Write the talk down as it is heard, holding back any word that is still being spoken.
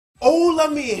Hola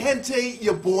mi gente,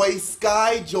 your boy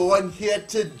Sky Jordan here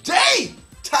today.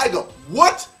 Tiger,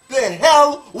 what the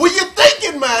hell were you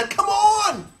thinking, man? Come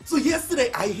on! So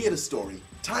yesterday I hear the story.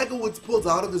 Tiger Woods pulls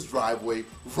out of his driveway,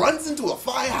 runs into a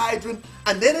fire hydrant,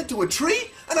 and then into a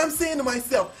tree, and I'm saying to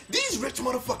myself, these rich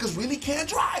motherfuckers really can't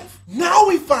drive. Now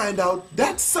we find out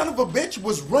that son of a bitch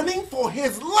was running for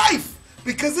his life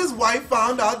because his wife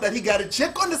found out that he got a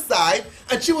chick on the side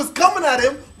and she was coming at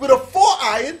him with a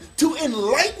 4-iron to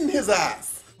enlighten his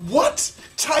ass. What?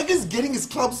 Tiger's getting his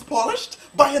clubs polished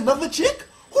by another chick?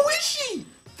 Who is she?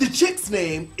 The chick's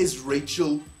name is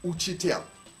Rachel Uchitel.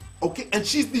 Okay, and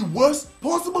she's the worst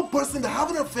possible person to have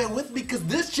an affair with because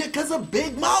this chick has a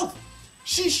big mouth.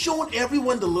 She's shown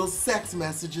everyone the little sex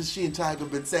messages she and Tiger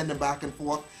been sending back and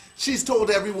forth. She's told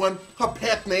everyone her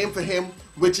pet name for him,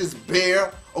 which is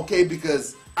Bear, okay,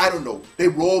 because, I don't know, they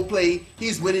role play,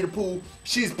 he's Winnie the Pooh,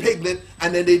 she's Piglet,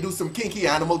 and then they do some kinky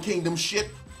Animal Kingdom shit.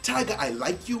 Tiger, I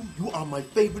like you, you are my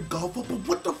favorite golfer, but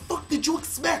what the fuck did you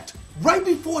expect? Right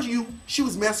before you, she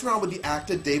was messing around with the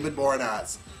actor David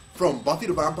Boreanaz. From Buffy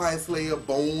the Vampire Slayer,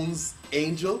 Bones,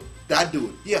 Angel, that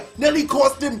dude. Yeah, nearly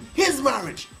cost him his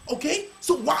marriage, okay?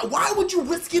 So why would you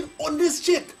risk it on this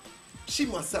chick? She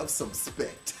must have some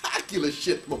spectacular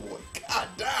shit, my boy. God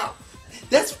damn.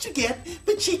 That's what you get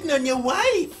for cheating on your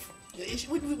wife.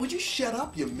 Would you shut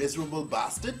up, you miserable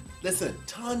bastard? Listen,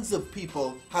 tons of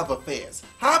people have affairs.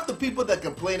 Half the people that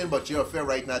complaining about your affair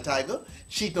right now, Tiger,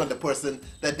 cheating on the person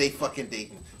that they fucking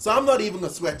dating. So I'm not even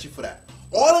gonna sweat you for that.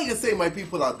 All I can say, my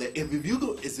people out there, if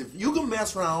you can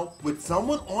mess around with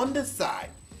someone on the side,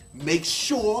 make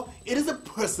sure it is a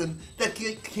person that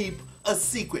can keep a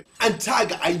secret. And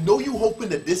Tiger, I know you hoping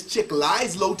that this chick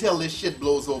lies low till this shit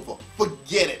blows over.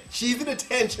 Forget it. She's an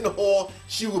attention whore.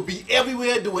 She will be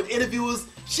everywhere doing interviews.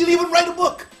 She'll even write a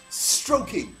book.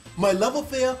 Stroking My Love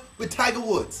Affair with Tiger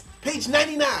Woods. Page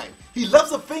 99. He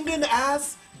loves a finger in the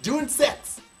ass during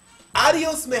sex.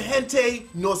 Adios mi gente,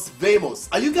 nos vemos.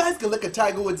 Are you guys gonna look at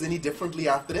Tiger Woods any differently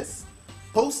after this?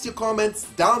 Post your comments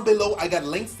down below. I got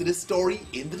links to this story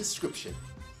in the description.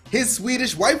 His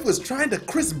Swedish wife was trying to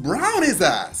Chris Brown his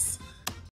ass.